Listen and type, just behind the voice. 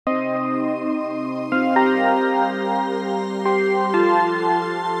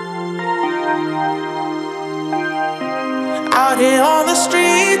party on the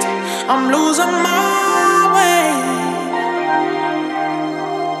street, I'm losing my way.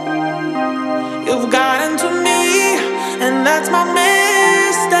 You've gotten to me, and that's my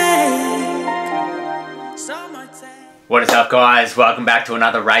mistake. Some might say. What is up, guys? Welcome back to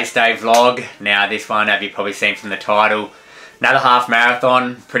another race day vlog. Now this one, have you probably seen from the title, another half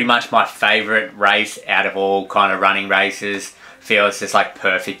marathon. Pretty much my favourite race out of all kind of running races. Feels just like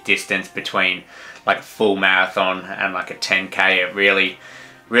perfect distance between like a full marathon and like a 10k. It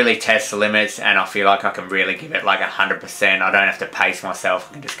really tests the limits, and I feel like I can really give it like 100%. I don't have to pace myself,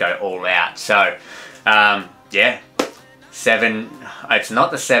 I can just go all out. So yeah, it's not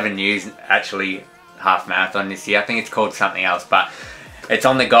the 7 News actually half marathon this year. I think it's called something else, but it's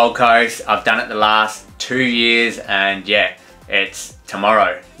on the Gold Coast. I've done it the last 2 years, and yeah, it's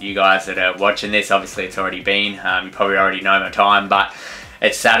tomorrow. You guys that are watching this, obviously it's already been, you probably already know my time, but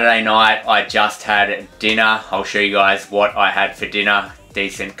it's Saturday night. I just had dinner. I'll show you guys what I had for dinner.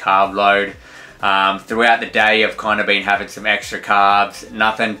 Decent carb load. Throughout the day I've kind of been having some extra carbs,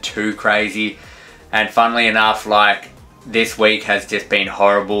 nothing too crazy, and funnily enough, like this week has just been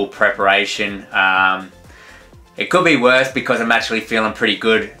horrible preparation. It could be worse because I'm actually feeling pretty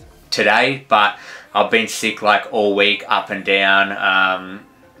good today, but I've been sick like all week, up and down.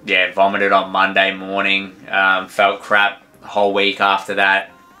 Yeah, vomited on Monday morning, felt crap the whole week after that.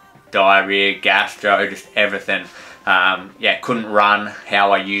 Diarrhea, gastro, just everything. Yeah, couldn't run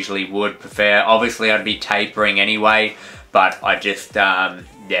how I usually would prefer. Obviously I'd be tapering anyway, but I just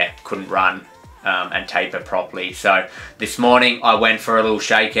yeah, couldn't run and taper properly. So this morning I went for a little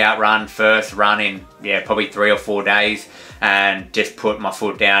shakeout run, first run in yeah probably 3 or 4 days, and just put my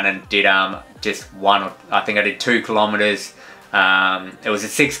foot down and did just I think I did 2 kilometers. It was a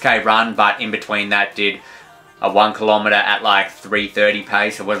 6k run, but in between that did a 1 kilometer at like 3:30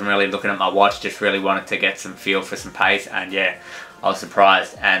 pace. I wasn't really looking at my watch, just really wanted to get some feel for some pace, and yeah, I was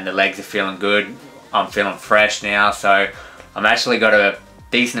surprised, and the legs are feeling good. I'm feeling fresh now, so I'm actually got a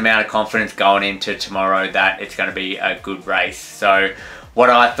decent amount of confidence going into tomorrow that it's going to be a good race. So what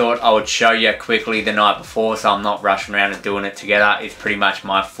I thought I would show you quickly the night before, so I'm not rushing around and doing it together, is pretty much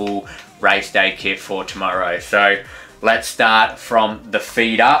my full race day kit for tomorrow. So let's start from the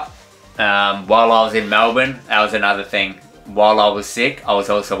feet up. While I was in Melbourne, that was another thing. While I was sick, I was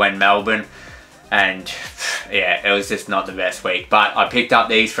also in Melbourne, and yeah, it was just not the best week. But I picked up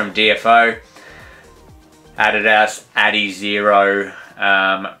these from DFO, Adidas Adizero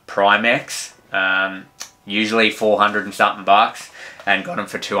Primex, usually 400 and something bucks, and got them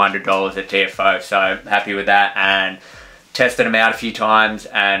for $200 at DFO. So happy with that, and tested them out a few times,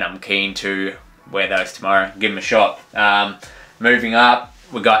 and I'm keen to wear those tomorrow, give them a shot. Moving up,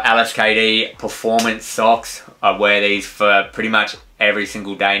 we got LSKD Performance Socks. I wear these for pretty much every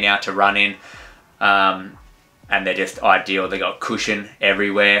single day now to run in, and they're just ideal. They got cushion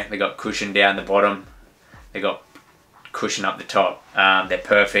everywhere. They got cushion down the bottom. They got cushion up the top. They're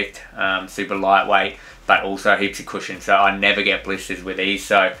perfect, super lightweight, but also heaps of cushion, so I never get blisters with these.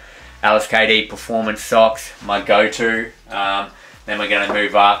 So LSKD Performance Socks, my go-to. Then we're going to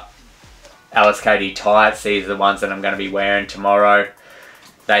move up, LSKD Tights. These are the ones that I'm going to be wearing tomorrow.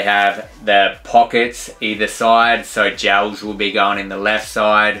 They have the pockets either side, so gels will be going in the left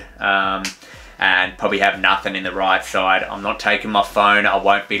side, and probably have nothing in the right side. I'm not taking my phone. I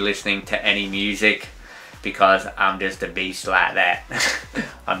won't be listening to any music because I'm just a beast like that.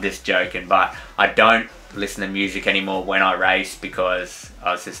 I'm just joking, but I don't listen to music anymore when I race, because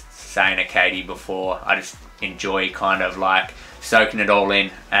I was just saying to Katie before, I just enjoy kind of like soaking it all in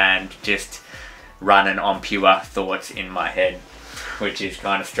and just running on pure thoughts in my head, which is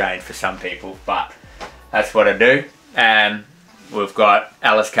kind of strange for some people, but that's what I do. And we've got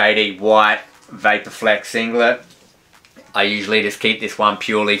LSKD White Vaporflex Singlet. I usually just keep this one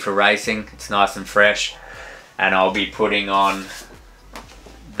purely for racing. It's nice and fresh, and I'll be putting on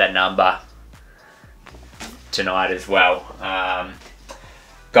the number tonight as well.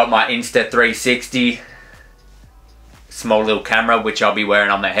 Got my Insta360 small little camera, which I'll be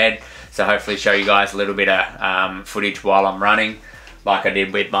wearing on my head, so hopefully show you guys a little bit of footage while I'm running, like I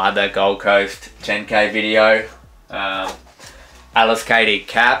did with my other Gold Coast 10k video. LSKD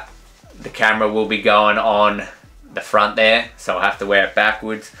cap. The camera will be going on the front there, so I'll have to wear it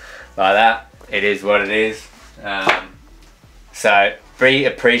backwards like that. It is what it is. So pretty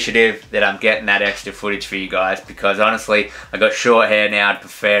appreciative that I'm getting that extra footage for you guys, because honestly I got short hair now. I'd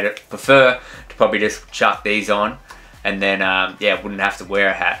prefer to probably just chuck these on, and then yeah, wouldn't have to wear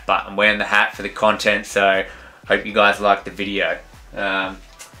a hat, but I'm wearing the hat for the content, so hope you guys like the video.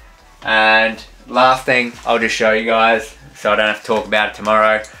 And last thing I'll just show you guys, so I don't have to talk about it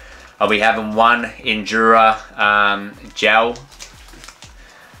tomorrow. I'll be having one Endura gel.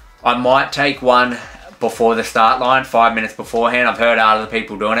 I might take one before the start line, 5 minutes beforehand. I've heard other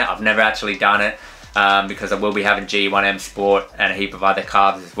people doing it. I've never actually done it because I will be having G1M Sport and a heap of other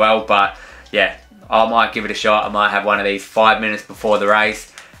carbs as well. But yeah, I might give it a shot. I might have one of these 5 minutes before the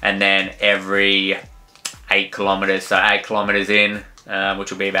race, and then every 8 kilometers, so 8 kilometers in,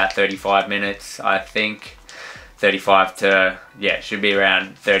 which will be about 35 minutes, I think. 35 to, yeah, should be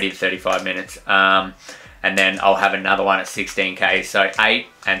around 30 to 35 minutes. And then I'll have another one at 16K. So 8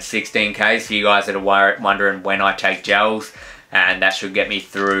 and 16K for you guys that are wondering when I take gels, and that should get me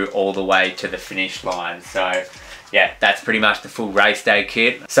through all the way to the finish line. So yeah, that's pretty much the full race day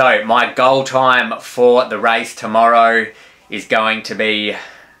kit. So my goal time for the race tomorrow is going to be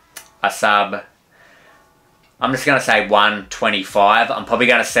a sub, I'm just going to say 1:25. I'm probably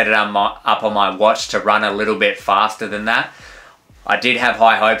going to set it up on my watch to run a little bit faster than that. I did have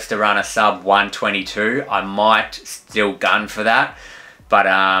high hopes to run a sub 1:22. I might still gun for that. But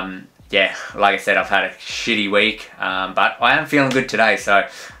yeah, like I said, I've had a shitty week. But I am feeling good today. So,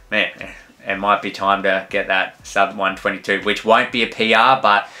 man, it might be time to get that sub 1:22, which won't be a PR.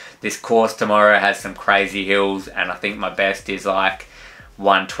 But this course tomorrow has some crazy hills. And I think my best is like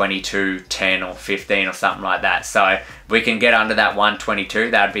 1:22.10 or 15 or something like that. So if we can get under that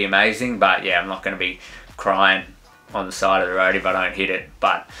 1:22, that'd be amazing. But yeah, I'm not going to be crying on the side of the road if I don't hit it,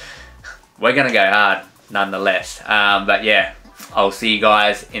 but we're going to go hard nonetheless. But yeah, I'll see you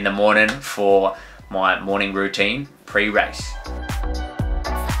guys in the morning for my morning routine pre-race.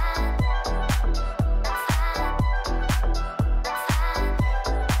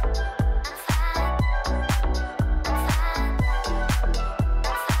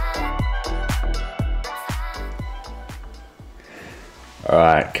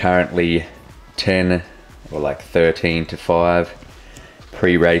 Alright, currently 10 or like 13 to 5,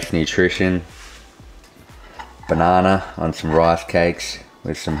 pre-race nutrition, banana on some rice cakes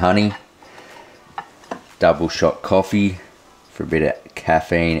with some honey, double shot coffee for a bit of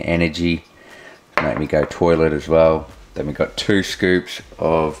caffeine energy to make me go toilet as well. Then we got 2 scoops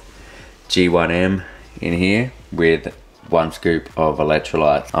of G1M in here with 1 scoop of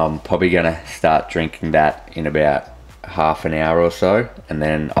electrolytes. I'm probably gonna start drinking that in about half an hour or so, and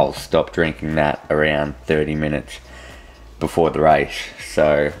then I'll stop drinking that around 30 minutes before the race.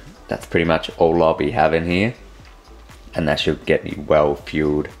 So that's pretty much all I'll be having here, and that should get me well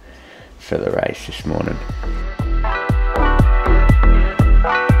fueled for the race this morning.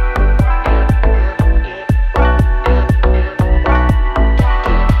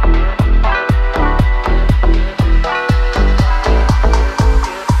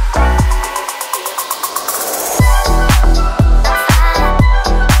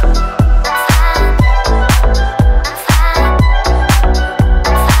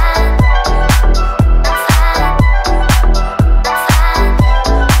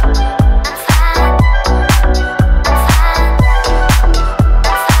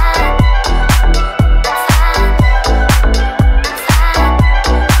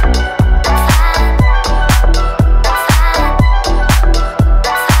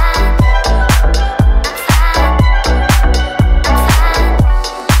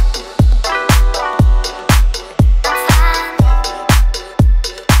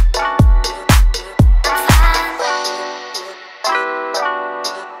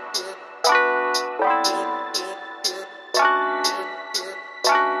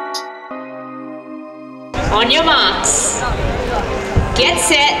 On your marks, get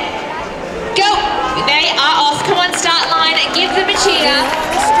set, go! They are off. Come on, start line, give them a cheer.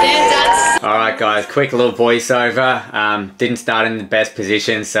 They're done. Alright guys, quick little voiceover. Didn't start in the best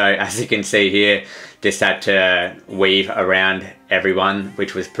position, so as you can see here, just had to weave around everyone,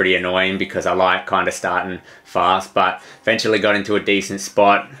 which was pretty annoying because I like kind of starting fast, but eventually got into a decent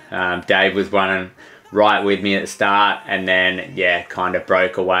spot. Dave was running right with me at the start, and then yeah, kind of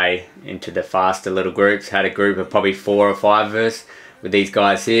broke away into the faster little groups. Had a group of probably 4 or 5 of us with these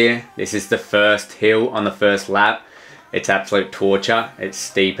guys here. This is the first hill on the first lap. It's absolute torture. It's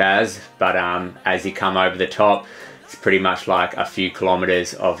steep as, but as you come over the top, it's pretty much like a few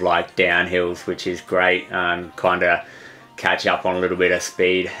kilometers of like downhills, which is great. Kind of catch up on a little bit of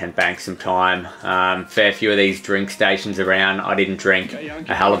speed and bank some time. Fair few of these drink stations around. I didn't drink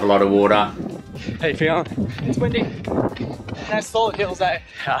a hell of a lot of water. How you feeling? It's windy. Nice solid hills, eh?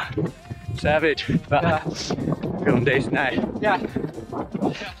 Yeah. Savage, but yeah. Feeling decent, eh? Yeah.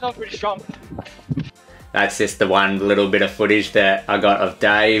 Feeling pretty strong. That's just the one little bit of footage that I got of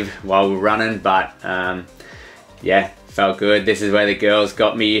Dave while we were running, but yeah, felt good. This is where the girls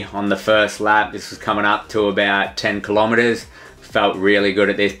got me on the first lap. This was coming up to about 10 kilometers. felt really good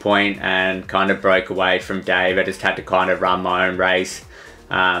at this point and kind of broke away from Dave. I just had to kind of run my own race.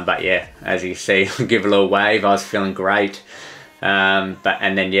 But yeah, as you see, give a little wave. I was feeling great. And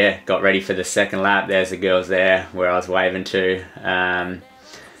then yeah, got ready for the second lap. There's the girls there where I was waving to. And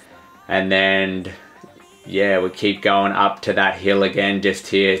then yeah, we keep going up to that hill again just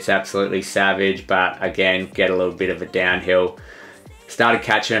here. It's absolutely savage, but again, get a little bit of a downhill. Started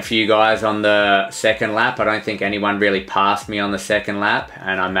catching a few guys on the second lap. I don't think anyone really passed me on the second lap,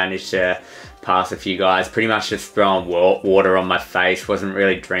 and I managed to pass a few guys, pretty much just throwing water on my face. Wasn't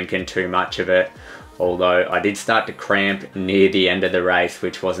really drinking too much of it, although I did start to cramp near the end of the race,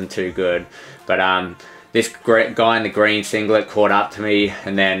 which wasn't too good. But this guy in the green singlet caught up to me,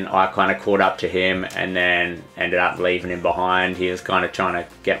 and then I kind of caught up to him, and then ended up leaving him behind. He was kind of trying to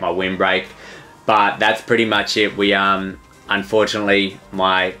get my windbreak, but that's pretty much it. We unfortunately,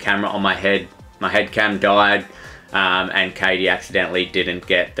 my camera on my head cam died, and Katie accidentally didn't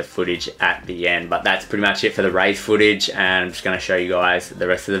get the footage at the end. But that's pretty much it for the race footage, and I'm just going to show you guys the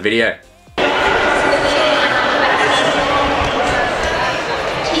rest of the video.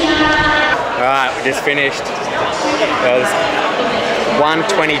 Alright, we just finished. It was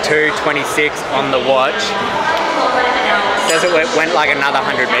 1:22:26 on the watch. Says it went like another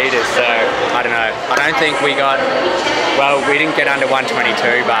 100 meters, so I don't know. I don't think we got, well, we didn't get under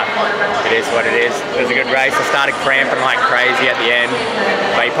 1:22, but it is what it is. It was a good race. I started cramping like crazy at the end,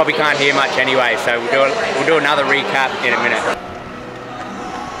 but you probably can't hear much anyway, so we'll do another recap in a minute.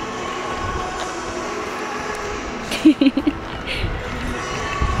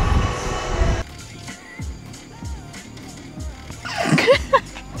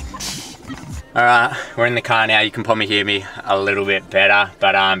 Alright, we're in the car now. You can probably hear me a little bit better,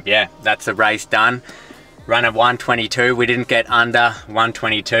 but yeah, that's the race done. Run at 1:22. We didn't get under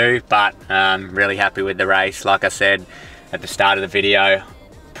 1:22, but really happy with the race. Like I said at the start of the video,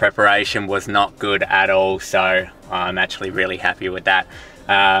 preparation was not good at all, so I'm actually really happy with that.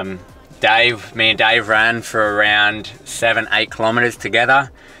 Me and Dave ran for around 7-8 kilometers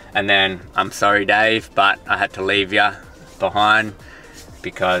together, and then I'm sorry Dave, but I had to leave you behind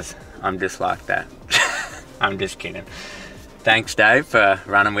because I'm just like that. I'm just kidding. Thanks Dave for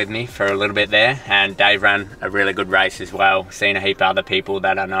running with me for a little bit there, and Dave ran a really good race as well. Seen a heap of other people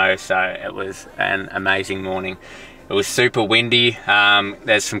that I know, so it was an amazing morning. It was super windy.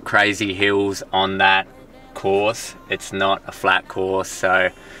 There's some crazy hills on that course. It's not a flat course, so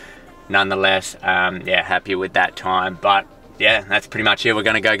nonetheless, yeah, happy with that time. But yeah, that's pretty much it. We're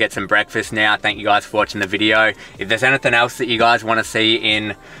gonna go get some breakfast now. Thank you guys for watching the video. If there's anything else that you guys want to see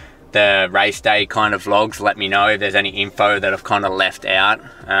in the race day kind of vlogs, let me know. If there's any info that I've kind of left out.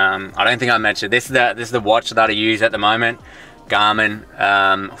 I don't think I mentioned this is the watch that I use at the moment, Garmin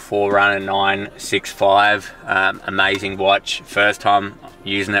Forerunner 965. Amazing watch. First time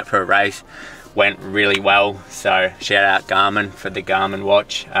using it for a race, went really well, so shout out Garmin for the Garmin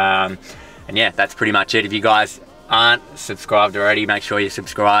watch. And yeah, that's pretty much it. If you guys aren't subscribed already, make sure you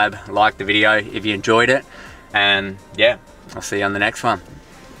subscribe, like the video if you enjoyed it, and yeah, I'll see you on the next one.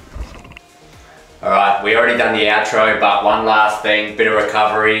 Alright, we already done the outro, but one last thing, bit of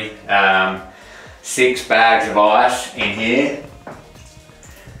recovery. 6 bags of ice in here.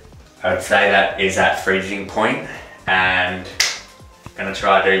 I'd say that is at freezing point, and I'm gonna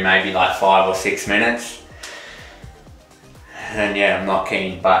try to do maybe like 5 or 6 minutes. And yeah, I'm not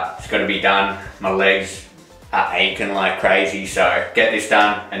keen, but it's gotta be done. My legs are aching like crazy, so get this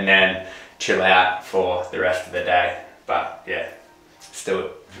done and then chill out for the rest of the day. But yeah, let's do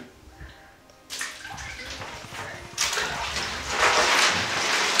it.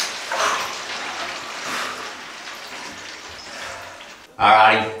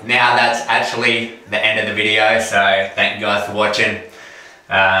 Alrighty, now that's actually the end of the video, so thank you guys for watching.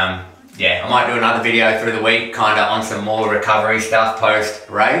 Yeah, I might do another video through the week, kind of on some more recovery stuff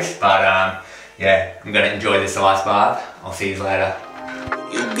post-race, but yeah, I'm going to enjoy this ice bath. I'll see you later.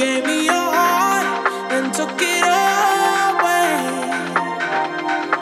 You gave me your heart and took it